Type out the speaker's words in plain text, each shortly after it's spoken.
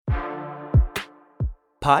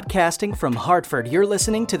Podcasting from Hartford, you're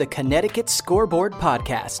listening to the Connecticut Scoreboard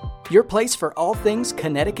Podcast, your place for all things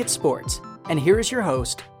Connecticut sports. And here is your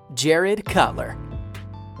host, Jared Kotler.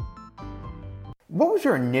 What was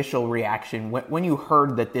your initial reaction when you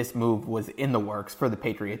heard that this move was in the works for the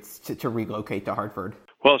Patriots to relocate to Hartford?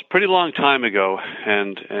 Well, it's a pretty long time ago,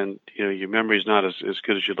 and you know your memory's not as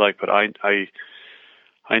good as you'd like, but I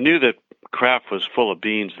knew that Kraft was full of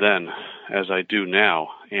beans then, as I do now,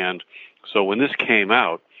 and so when this came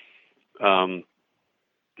out,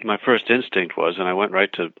 my first instinct was, and I went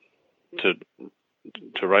right to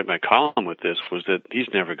write my column with this, was that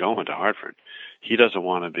he's never going to Hartford. He doesn't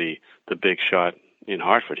want to be the big shot in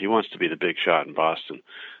Hartford. He wants to be the big shot in Boston,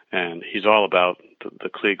 and he's all about the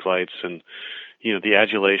Klieg lights and the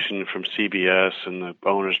adulation from CBS and the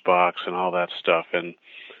owner's box and all that stuff, and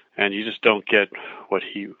you just don't get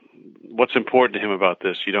what's important to him about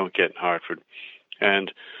this. You don't get in Hartford,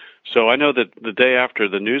 and so I know that the day after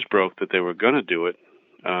the news broke that they were going to do it,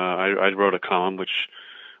 I wrote a column which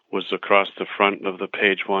was across the front of the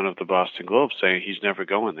page one of the Boston Globe saying he's never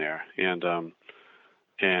going there, and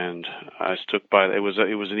I stuck by it. It was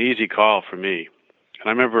an easy call for me, and I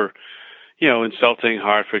remember insulting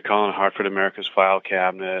Hartford, calling Hartford America's file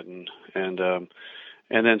cabinet, and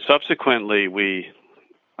then subsequently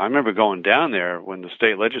I remember going down there when the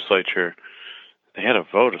state legislature, they had a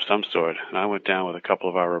vote of some sort, and I went down with a couple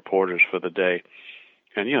of our reporters for the day,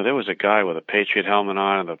 and there was a guy with a Patriot helmet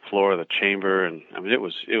on the floor of the chamber, and I mean it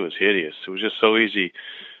was hideous. It was just so easy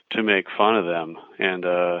to make fun of them, and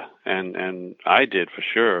I did for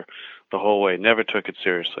sure the whole way. Never took it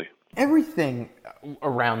seriously. Everything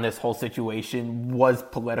around this whole situation was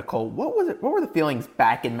political. What were the feelings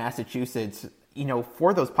back in Massachusetts,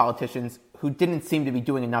 for those politicians who didn't seem to be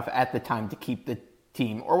doing enough at the time to keep the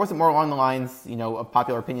team? Or was it more along the lines, of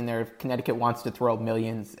popular opinion there, if Connecticut wants to throw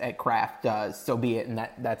millions at Kraft, so be it, and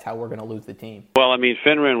that's how we're going to lose the team? Well, I mean,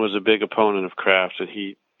 Finneran was a big opponent of Kraft, and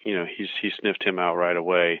he sniffed him out right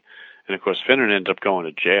away. And of course, Finneran ended up going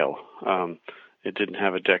to jail. It didn't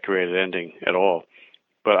have a decorated ending at all.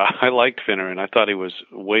 But I liked Finneran. I thought he was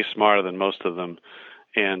way smarter than most of them,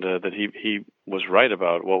 and that he was right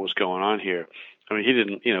about what was going on here. I mean, he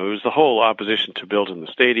didn't, it was the whole opposition to building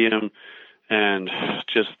the stadium and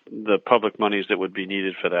just the public monies that would be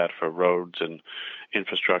needed for that, for roads and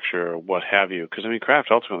infrastructure or what have you. Because, I mean, Kraft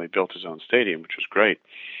ultimately built his own stadium, which was great.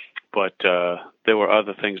 But there were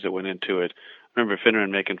other things that went into it. I remember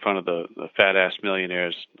Finneran making fun of the fat-ass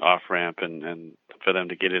millionaires off-ramp and for them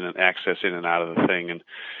to get in and access in and out of the thing.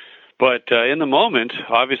 But in the moment,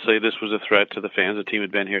 obviously, this was a threat to the fans. The team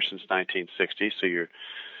had been here since 1960, so you're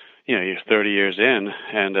 30 years in,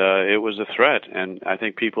 and it was a threat. And I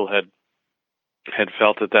think people had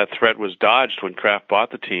felt that threat was dodged when Kraft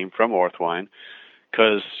bought the team from Orthwein,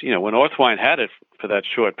 because when Orthwein had it for that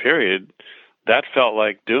short period, that felt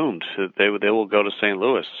like doomed. They will go to St.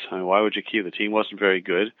 Louis. I mean, why would you keep the team? Wasn't very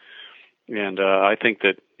good, and I think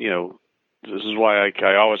that this is why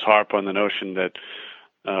I always harp on the notion that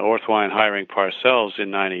Orthwein hiring Parcells in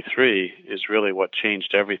 '93 is really what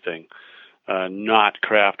changed everything. Not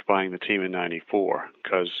Kraft buying the team in '94,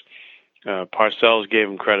 because Parcells gave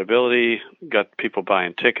him credibility, got people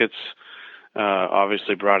buying tickets,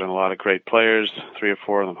 obviously brought in a lot of great players, 3 or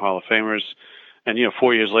 4 of them Hall of Famers, and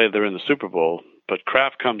 4 years later they're in the Super Bowl. But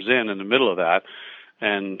Kraft comes in the middle of that,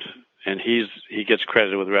 and he gets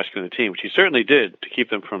credited with rescuing the team, which he certainly did to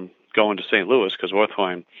keep them from going to St. Louis, because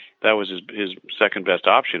Orthwein, that was his second best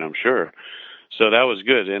option, I'm sure. So that was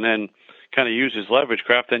good. And then kind of used his leverage.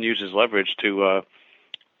 Kraft then used his leverage to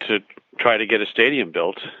try to get a stadium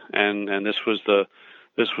built, and this was the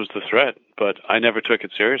threat. But I never took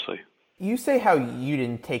it seriously. You say how you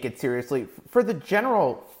didn't take it seriously. For the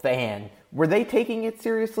general fan, were they taking it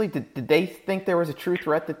seriously? Did they think there was a true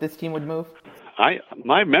threat that this team would move?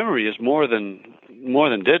 My memory is more than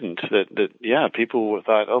didn't. That people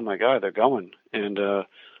thought, oh my God, they're going. And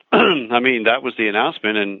I mean, that was the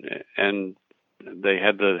announcement, and they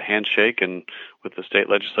had the handshake and with the state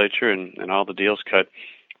legislature and all the deals cut.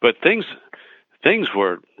 But things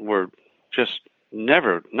were just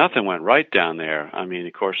nothing went right down there. I mean,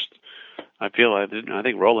 of course, I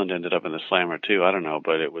think Roland ended up in the slammer too. I don't know,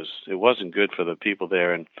 but it wasn't good for the people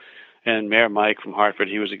there. And Mayor Mike from Hartford,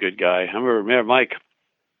 he was a good guy. I remember Mayor Mike,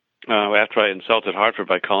 after I insulted Hartford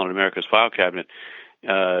by calling it America's file cabinet,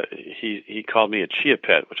 he called me a chia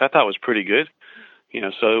pet, which I thought was pretty good.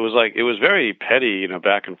 So it was very petty,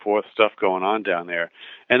 back and forth stuff going on down there.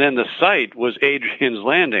 And then the site was Adrian's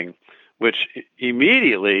Landing, which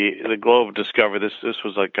immediately the Globe discovered this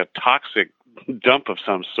was like a toxic dump of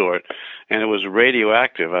some sort, and it was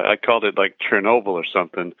radioactive. I called it like Chernobyl or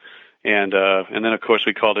something. And then of course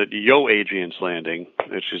we called it Yo Adrian's Landing,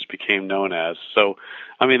 which just became known as. So,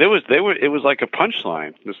 I mean, it was like a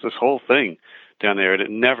punchline. This whole thing down there, and it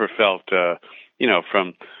never felt,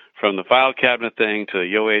 from the file cabinet thing to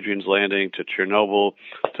Yo Adrian's Landing to Chernobyl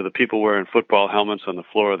to the people wearing football helmets on the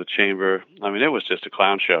floor of the chamber. I mean, it was just a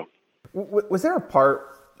clown show. Was there a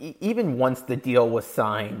part, even once the deal was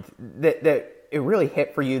signed, that it really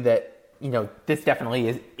hit for you that, this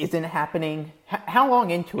definitely isn't happening? How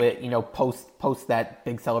long into it, post that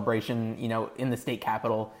big celebration, in the state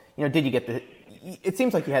capitol, did you get it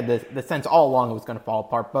seems like you had the sense all along it was going to fall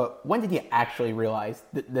apart, but when did you actually realize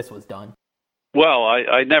that this was done? Well,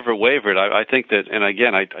 I never wavered. I think that, and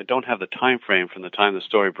again, I don't have the time frame from the time the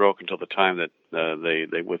story broke until the time that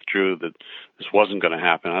they withdrew that this wasn't going to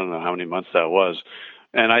happen. I don't know how many months that was.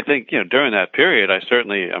 And I think, during that period,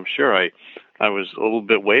 I'm sure I was a little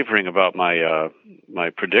bit wavering about my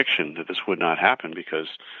prediction that this would not happen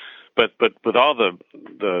but with all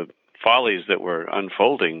the follies that were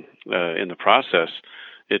unfolding in the process,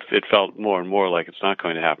 it felt more and more like it's not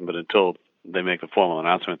going to happen. But until they make the formal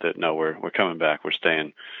announcement that no, we're coming back, we're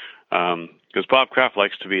staying, because Bob Kraft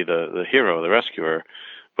likes to be the hero, the rescuer,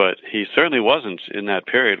 but he certainly wasn't in that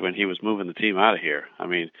period when he was moving the team out of here. I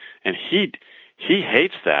mean, and he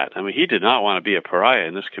hates that. I mean, he did not want to be a pariah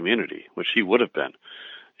in this community, which he would have been,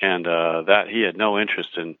 and that he had no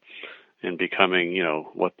interest in becoming,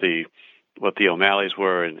 what the O'Malleys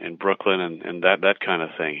were in Brooklyn and that kind of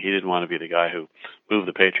thing. He didn't want to be the guy who moved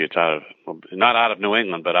the Patriots not out of New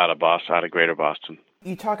England, but out of Boston, out of Greater Boston.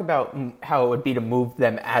 You talk about how it would be to move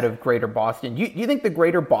them out of Greater Boston. Do you think the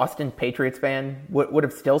Greater Boston Patriots fan would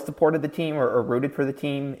have still supported the team or rooted for the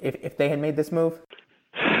team if they had made this move?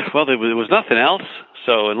 Well, there was nothing else.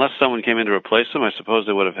 So unless someone came in to replace them, I suppose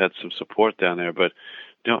they would have had some support down there. But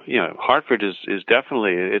Hartford is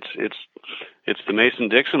definitely it's the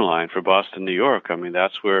Mason-Dixon line for Boston, New York. I mean,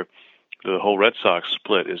 that's where the whole Red Sox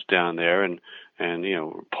split is down there, and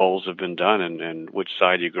polls have been done and which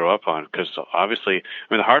side you grow up on. Because obviously,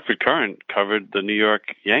 the Hartford Courant covered the New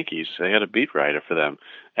York Yankees. They had a beat writer for them,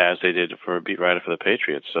 as they did for a beat writer for the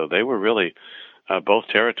Patriots. So they were really both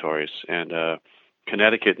territories. And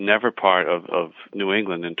Connecticut never part of New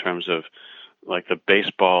England in terms of like the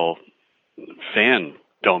baseball fan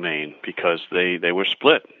domain, because they were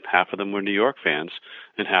split. Half of them were New York fans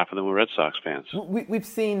and half of them were Red Sox fans. We've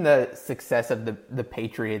seen the success of the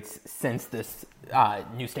Patriots since this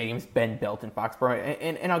new stadium's been built in Foxborough,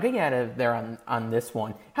 and I'll get you out of there on this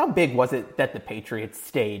one. How big was it that the Patriots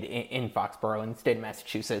stayed in Foxborough in the state of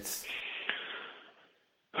Massachusetts?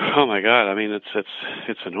 Oh my God! I mean,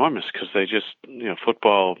 it's enormous, because they just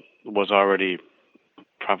football was already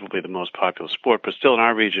probably the most popular sport, but still in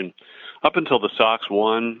our region, up until the Sox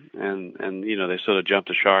won, and they sort of jumped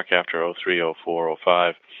the shark after 03, 04,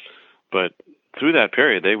 05. But through that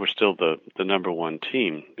period, they were still the number one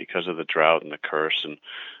team because of the drought and the curse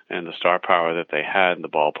and the star power that they had in the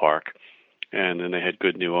ballpark. And then they had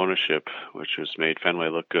good new ownership, which was made Fenway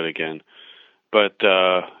look good again. But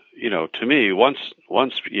to me, once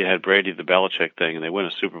you had Brady, the Belichick thing, and they win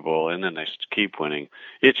a Super Bowl, and then they keep winning,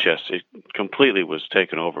 it completely was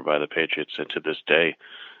taken over by the Patriots. And to this day,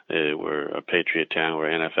 we're a Patriot town, we're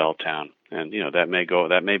an NFL town, and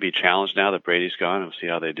that may be challenged now that Brady's gone. We'll see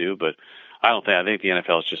how they do, but I think the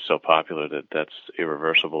NFL is just so popular that's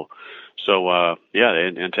irreversible. So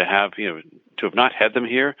and to have not had them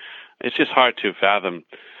here, it's just hard to fathom.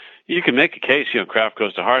 You can make a case. Kraft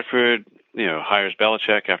goes to Hartford, hires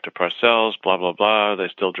Belichick after Parcells, blah blah blah. They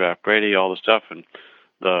still draft Brady, all the stuff, and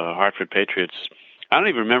the Hartford Patriots. I don't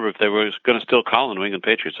even remember if they were going to still call them New England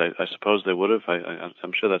Patriots. I suppose they would have.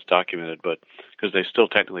 I'm sure that's documented, but because they still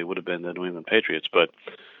technically would have been the New England Patriots. But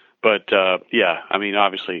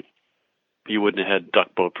obviously, you wouldn't have had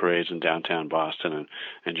duck boat parades in downtown Boston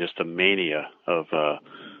and just the mania of.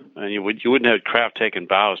 And you wouldn't have Kraft taking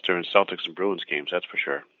bows during Celtics and Bruins games. That's for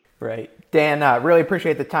sure. Right, Dan. Really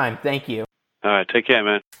appreciate the time. Thank you. All right, take care,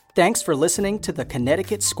 man. Thanks for listening to the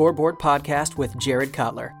Connecticut Scoreboard Podcast with Jared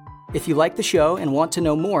Cutler. If you like the show and want to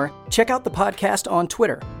know more, check out the podcast on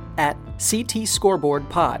Twitter at CT Scoreboard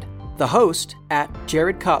Pod, the host at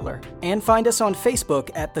Jared Cutler, and find us on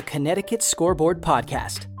Facebook at the Connecticut Scoreboard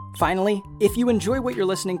Podcast. Finally, if you enjoy what you're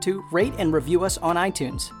listening to, rate and review us on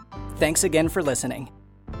iTunes. Thanks again for listening.